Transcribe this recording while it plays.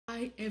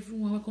Hi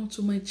everyone, welcome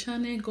to my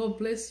channel. God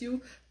bless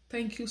you.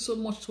 Thank you so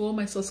much to all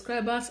my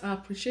subscribers. I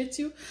appreciate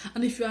you.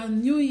 And if you are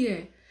new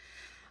here,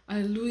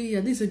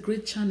 hallelujah, this is a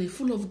great channel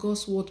full of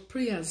God's word,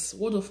 prayers,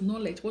 word of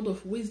knowledge, word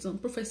of wisdom,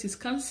 prophecies,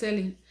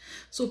 counseling.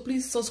 So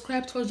please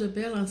subscribe, touch the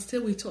bell, and stay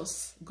with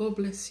us. God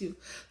bless you.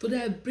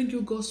 Today I bring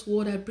you God's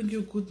word. I bring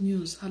you good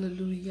news.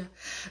 Hallelujah.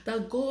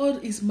 That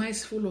God is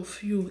mindful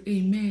of you.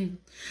 Amen.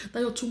 That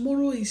your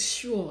tomorrow is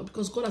sure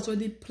because God has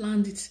already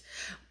planned it.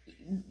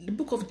 The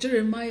book of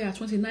Jeremiah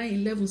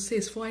 29:11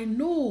 says, "For I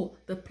know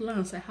the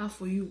plans I have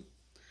for you,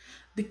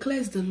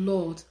 declares the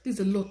Lord." This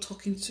is the Lord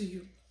talking to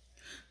you.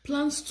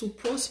 Plans to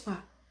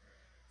prosper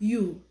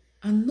you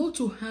and not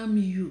to harm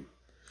you.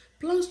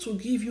 Plans to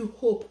give you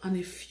hope and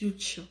a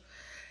future.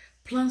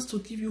 Plans to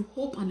give you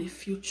hope and a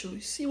future.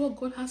 You see what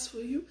God has for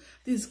you?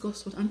 This is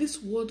God's word. And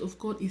this word of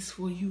God is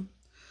for you.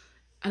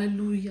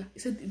 Hallelujah. He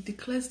said, it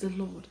declares the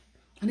Lord.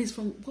 And it's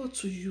from God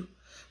to you.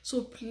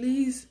 So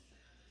please,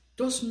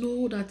 just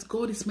know that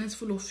God is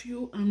mindful of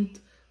you and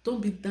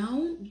don't be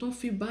down. Don't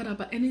feel bad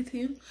about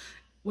anything.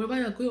 Whatever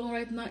you're going on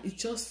right now,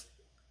 it's just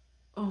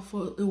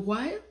for a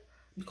while,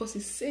 because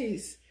it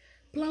says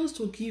plans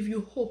to give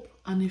you hope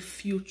and a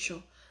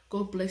future.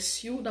 God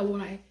bless you. That's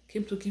what I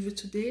came to give you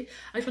today.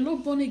 And if you're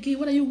not born again,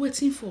 what are you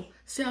waiting for?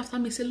 Say after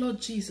me, say,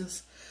 Lord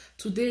Jesus,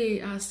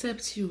 today I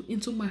accept you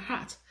into my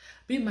heart.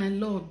 Be my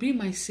Lord, be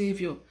my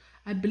Savior.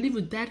 I believe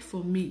you died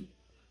for me.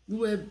 You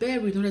were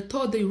buried, on the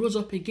third day you rose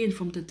up again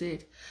from the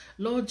dead.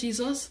 Lord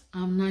Jesus,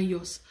 I'm now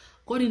yours.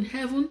 God in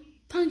heaven,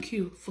 thank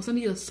you for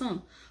sending your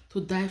son to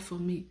die for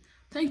me.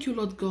 Thank you,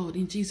 Lord God,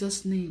 in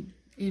Jesus' name.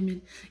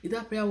 Amen. If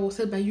that prayer was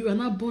said by you, are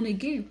not born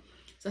again.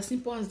 It's as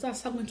simple as that.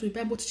 Start going to a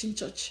Bible teaching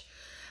church.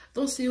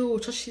 Don't say, oh,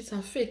 churches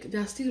are fake.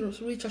 There are still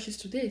real churches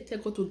today. Tell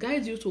God to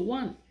guide you to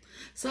one.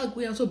 Start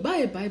going and so buy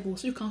a Bible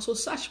so you can also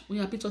search when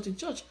you have been taught in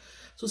church.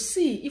 So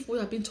see if what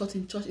you have been taught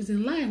in church is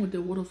in line with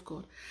the word of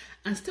God.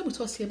 And stay with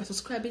us here by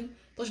subscribing,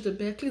 touch the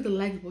bell, click the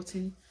like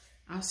button.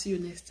 I'll see you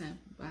next time.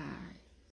 Bye.